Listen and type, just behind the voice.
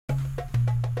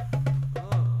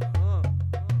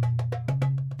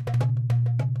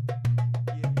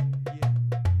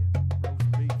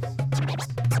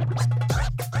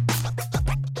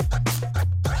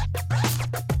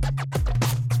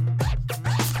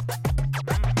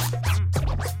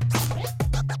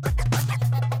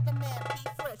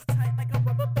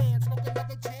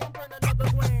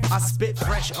spit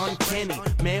fresh, uncanny.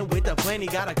 Man with a plenty,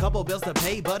 got a couple bills to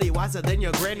pay, buddy. Wiser than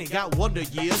your granny. Got wonder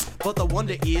years, but the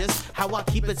wonder is how I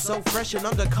keep it so fresh and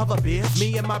undercover, bitch.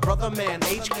 Me and my brother, man,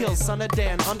 H-Kill, son of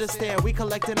Dan. Understand, we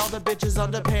collecting all the bitches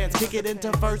underpants. Kick it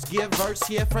into first, give verse,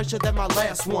 yeah, fresher than my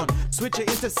last one. Switch it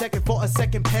into second for a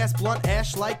second pass, blunt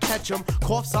ash like ketchum.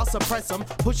 Coughs, I'll suppress them.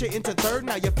 Push it into third,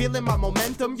 now you're feeling my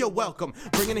momentum, you're welcome.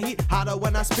 Bringing the heat hotter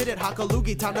when I spit it.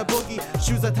 Hakalugi, time to boogie.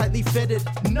 Shoes are tightly fitted.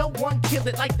 No one killed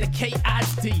it like the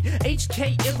K.I.D.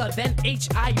 HK iller than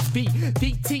HIV.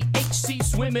 DTHC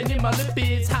swimming in my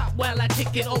lipids. Hot while I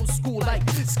kick it old school like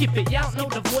skip it. Y'all know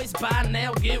the voice by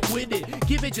now, get with it.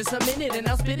 Give it just a minute and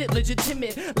I'll spit it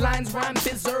legitimate. Lines rhyme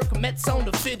berserk, Mets on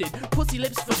the fitted. Pussy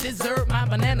lips for dessert, my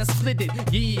banana split it.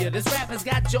 Yeah, this rapper's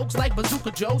got jokes like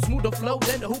Bazooka Joe. Smoother flow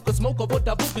than the hookah smoker with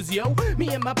the hookahs, yo. Me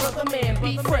and my brother, man,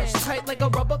 be fresh, tight like a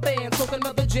rubber band. Smoke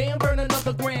another jam, burn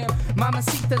another gram.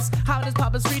 Mamacitas, how does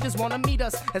Papa's readers wanna meet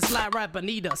us and slide right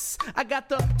beneath us? I got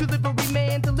the delivery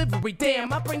man, delivery,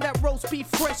 damn. I bring that roast beef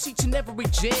fresh each and every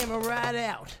jam and ride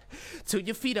out till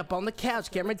your feet up on the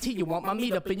couch. Guarantee you want my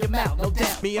meat up in your mouth, no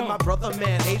doubt. Me and my brother,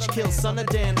 man, H-Kill, son of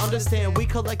Dan. Understand, we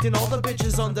collecting all the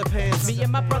bitches underpants. Me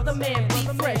and my brother, man, be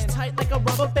fresh, tight like a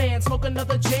rubber band. Smoke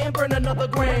another jam, burn another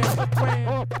gram.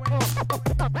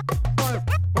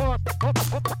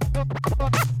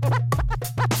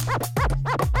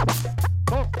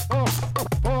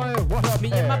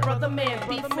 Me and my brother, man,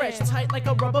 be fresh, tight like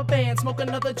a rubber band. Smoke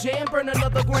another jam, burn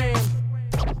another gram.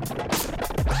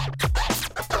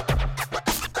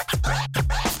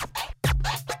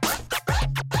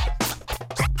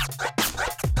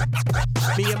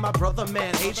 Me and my brother,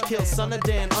 man, H-Kill, son of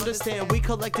Dan. Understand, we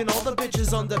collecting all the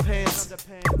bitches underpants.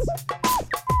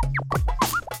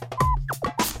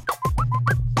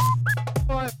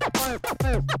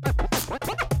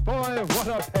 Boy, what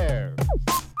a pair.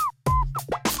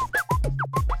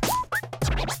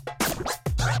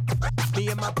 Me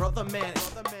and my brother, man.